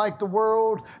smelling like the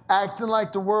world, acting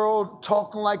like the world,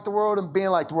 talking like the world, and being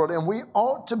like the world. And we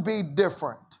ought to be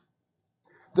different.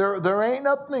 There ain't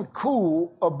nothing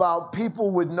cool about people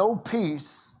with no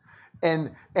peace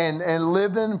and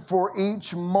living for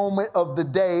each moment of the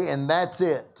day, and that's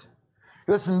it.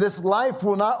 Listen, this life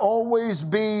will not always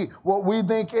be what we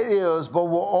think it is, but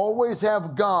we'll always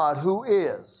have God who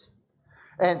is.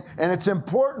 And it's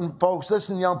important, folks.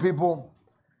 Listen, young people,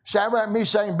 Shadrach,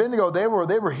 Meshach, and Abednego, they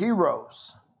were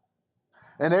heroes.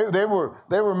 And they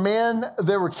were men,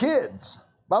 they were kids.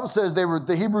 The Bible says they were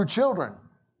the Hebrew children.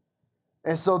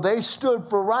 And so they stood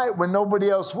for right when nobody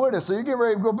else would. And so you get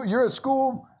ready to go, you're at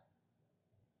school,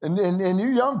 and you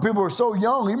young people are so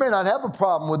young, you may not have a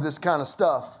problem with this kind of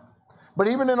stuff. But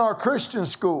even in our Christian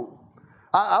school,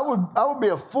 I would be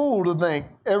a fool to think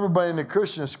everybody in the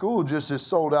Christian school just is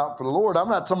sold out for the Lord. I'm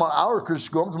not talking about our Christian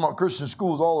school. I'm talking about Christian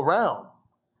schools all around.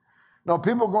 No,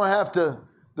 people are going to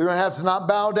have to not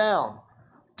bow down.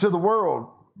 to the world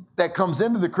that comes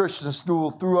into the Christian school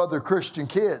through other Christian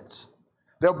kids.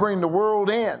 They'll bring the world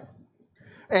in.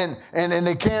 And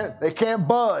they can't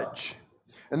budge.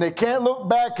 And they can't look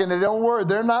back, and they don't worry,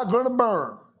 they're not going to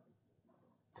burn.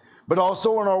 But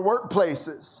also in our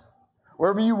workplaces,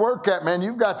 wherever you work at, man,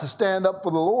 you've got to stand up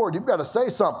for the Lord. You've got to say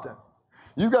something.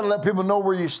 You've got to let people know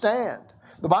where you stand.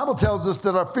 The Bible tells us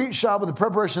that our feet shod with the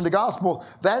preparation of the gospel,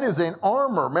 that is an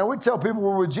armor. Man, we tell people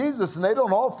we're with Jesus, and they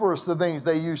don't offer us the things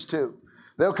they used to.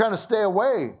 They'll kind of stay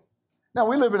away. Now,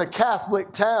 we live in a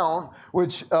Catholic town,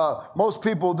 which most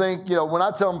people think, when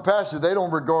I tell them, Pastor, they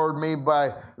don't regard me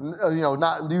by,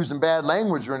 not using bad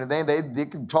language or anything. They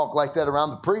can talk like that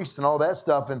around the priest and all that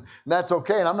stuff, and that's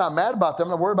okay. And I'm not mad about them.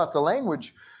 I'm not worried about the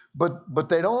language. But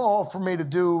they don't offer me to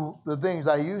do the things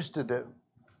I used to do.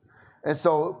 And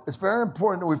so it's very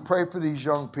important that we pray for these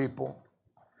young people.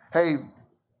 Hey,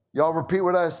 y'all repeat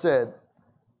what I said.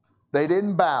 They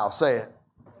didn't bow. Say it.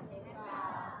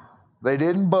 They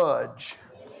didn't budge.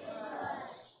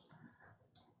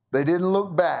 They didn't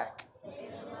look back.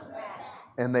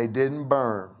 And they didn't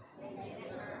burn.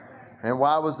 And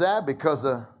why was that? Because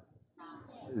of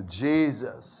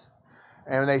Jesus.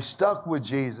 And they stuck with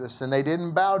Jesus, and they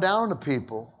didn't bow down to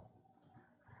people.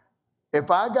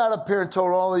 If I got up here and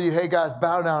told all of you, hey guys,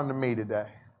 bow down to me today,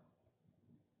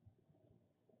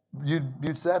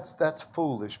 that's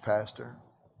foolish, Pastor.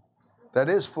 That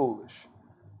is foolish.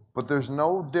 But there's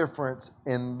no difference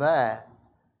in that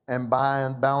and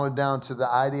bowing down to the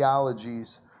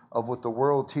ideologies of what the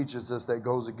world teaches us that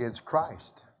goes against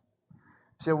Christ.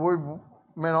 You say,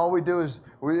 man, all we do is,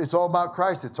 it's all about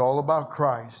Christ. It's all about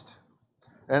Christ.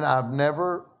 And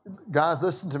guys,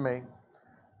 listen to me.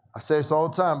 I say this all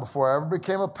the time. Before I ever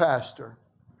became a pastor,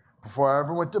 before I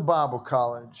ever went to Bible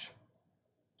college,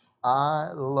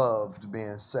 I loved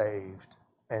being saved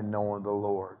and knowing the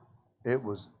Lord. It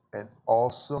was an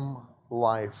awesome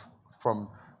life from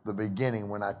the beginning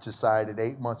when I decided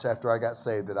 8 months after I got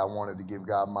saved that I wanted to give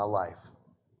God my life.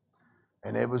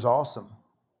 And it was awesome.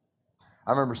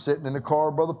 I remember sitting in the car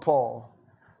with Brother Paul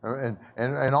and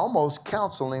almost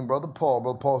counseling Brother Paul.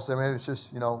 Brother Paul said, man, it's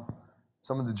just,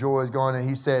 some of the joy is gone. And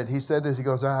he said this, he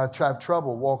goes, I have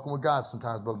trouble walking with God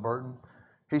sometimes, Brother Burton.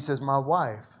 He says, my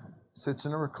wife sits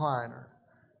in a recliner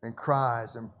and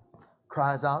cries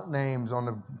out names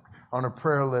on a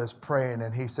prayer list praying.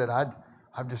 And he said,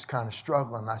 I'm just kind of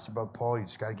struggling. And I said, Brother Paul, you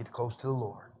just got to get close to the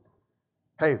Lord.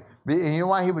 Hey, and you know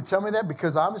why he would tell me that?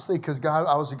 Because God,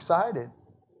 I was excited.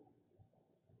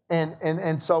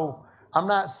 And so I'm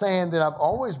not saying that I've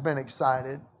always been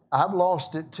excited. I've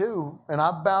lost it too. And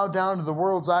I've bowed down to the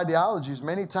world's ideologies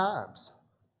many times.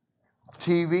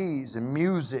 TVs and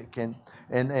music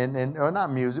or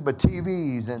not music, but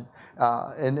TVs and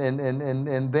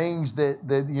things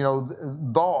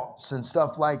that thoughts and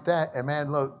stuff like that. And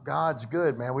man, look, God's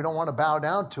good, man. We don't want to bow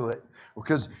down to it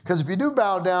because if you do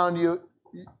bow down, you're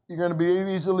going to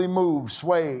be easily moved,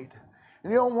 swayed,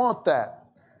 and you don't want that.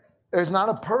 There's not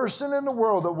a person in the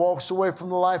world that walks away from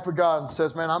the life of God and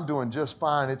says, man, I'm doing just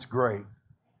fine. It's great.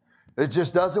 It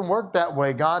just doesn't work that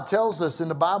way. God tells us in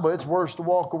the Bible it's worse to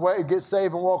walk away, get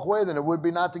saved and walk away than it would be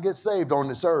not to get saved on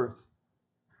this earth.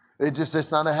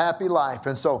 It's not a happy life.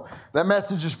 And so that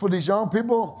message is for these young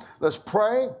people. Let's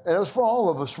pray. And it was for all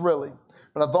of us, really.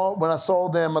 But I thought when I saw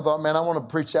them, I thought, man, I want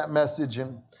to preach that message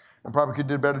and probably could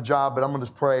do a better job, but I'm going to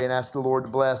just pray and ask the Lord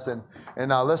to bless. And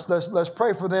let's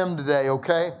pray for them today,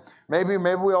 okay? Maybe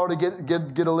we ought to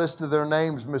get a list of their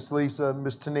names, Miss Lisa,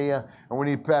 Miss Tania, and we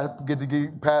need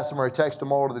to pass them or text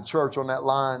them all to the church on that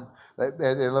line.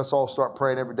 And let's all start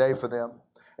praying every day for them.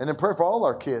 And then pray for all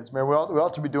our kids. Man, we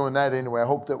ought to be doing that anyway. I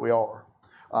hope that we are.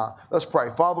 Let's pray.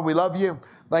 Father, we love you.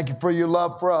 Thank you for your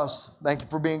love for us. Thank you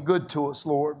for being good to us,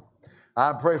 Lord.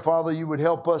 I pray, Father, you would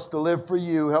help us to live for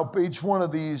you. Help each one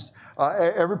of these,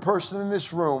 every person in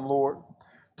this room, Lord,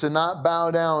 to not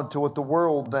bow down to what the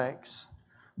world thinks,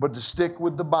 but to stick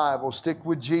with the Bible, stick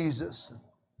with Jesus.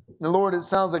 And Lord, it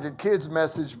sounds like a kid's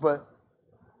message, but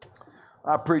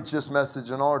I preached this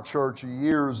message in our church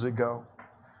years ago.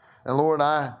 And Lord,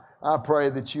 I pray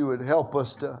that you would help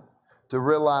us to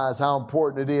realize how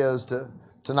important it is to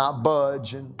not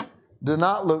budge and to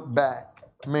not look back.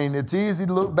 I mean, it's easy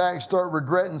to look back, start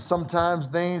regretting sometimes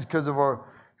things because of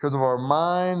our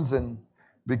minds and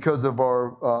because of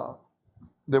our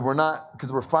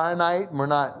because we're finite and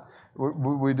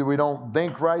we don't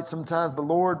think right sometimes. But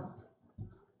Lord,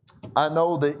 I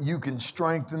know that you can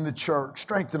strengthen the church,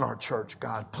 strengthen our church,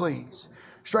 God, please.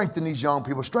 Strengthen these young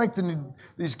people. Strengthen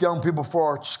these young people for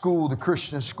our school, the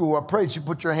Christian school. I pray that you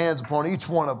put your hands upon each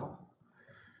one of them.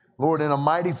 Lord, in a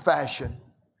mighty fashion.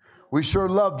 We sure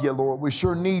love you, Lord. We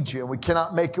sure need you, and we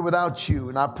cannot make it without you.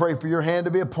 And I pray for your hand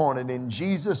to be upon it in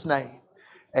Jesus' name.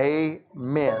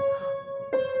 Amen.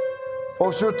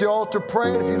 Folks, you're at the altar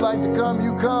praying. If you'd like to come,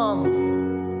 you come.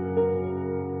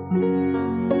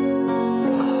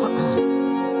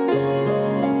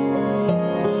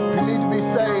 If you need to be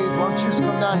saved, why don't you just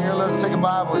come down here and let us take a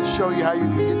Bible and show you how you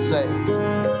can get saved.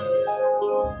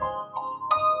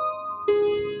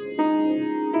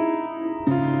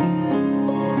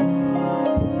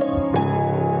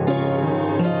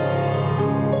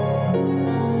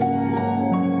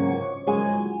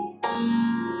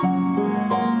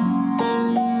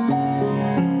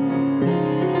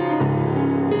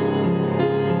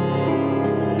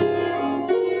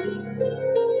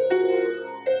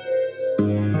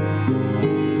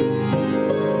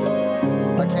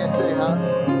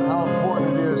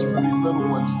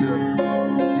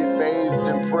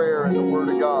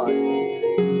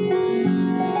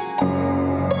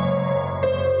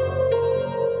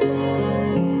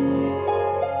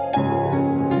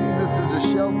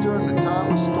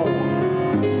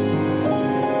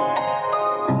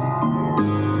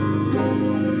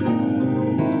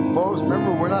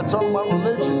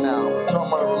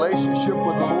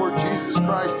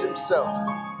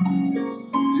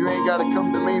 You ain't got to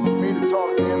come to me for me to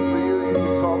talk to him for you. You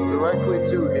can talk directly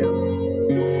to him.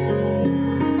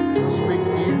 He'll speak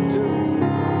to you too.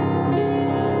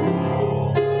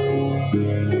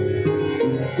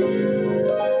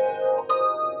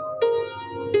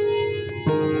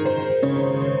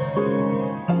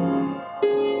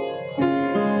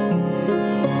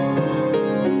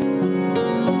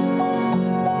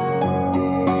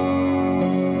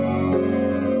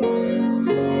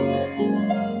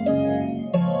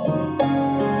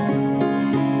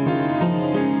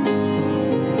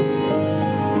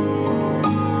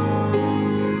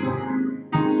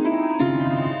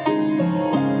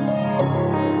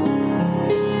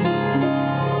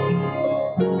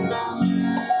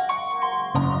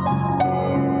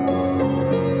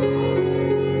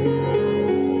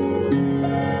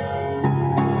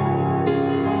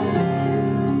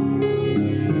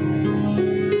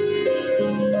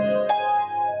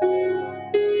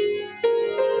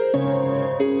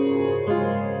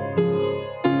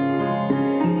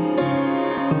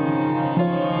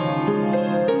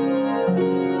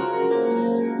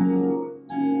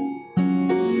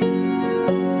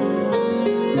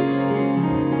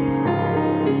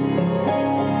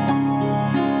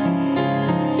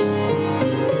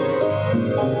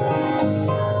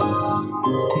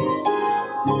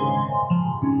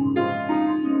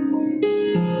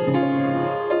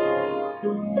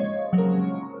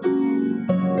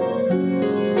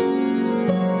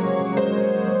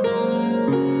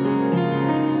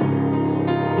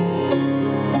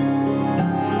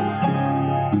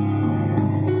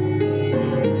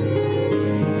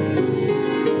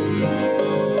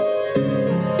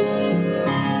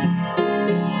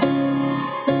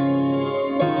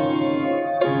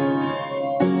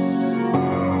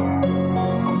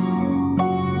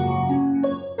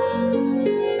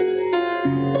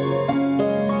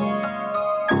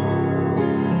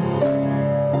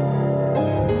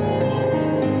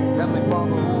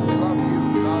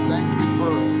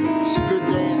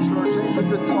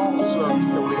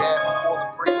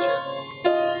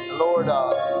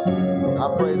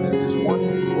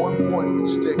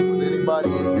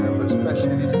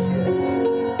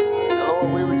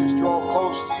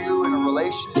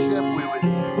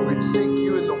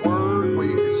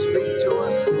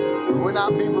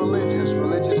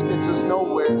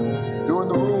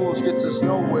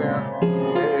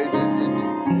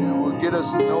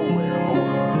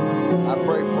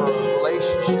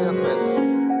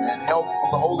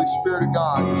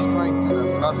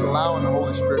 Allowing the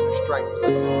Holy Spirit to strengthen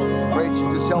us. And pray that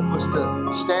you just help us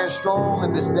to stand strong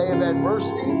in this day of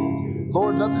adversity.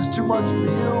 Lord, nothing's too much for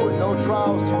you, and no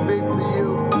trial's too big for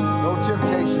you, no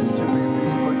temptation's too big for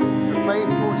you. But you're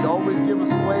faithful, and you always give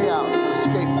us a way out to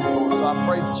escape it, Lord. So I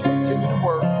pray that you continue to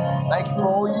work. Thank you for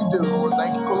all you do, Lord.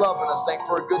 Thank you for loving us. Thank you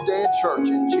for a good day in church.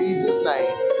 In Jesus'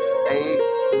 name,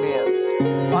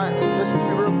 amen. All right, listen to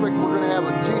me real quick. We're going to have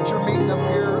a teacher meeting up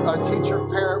here, a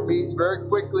teacher-parent meeting very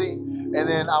quickly. And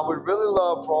then I would really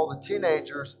love for all the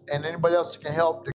teenagers and anybody else that can help to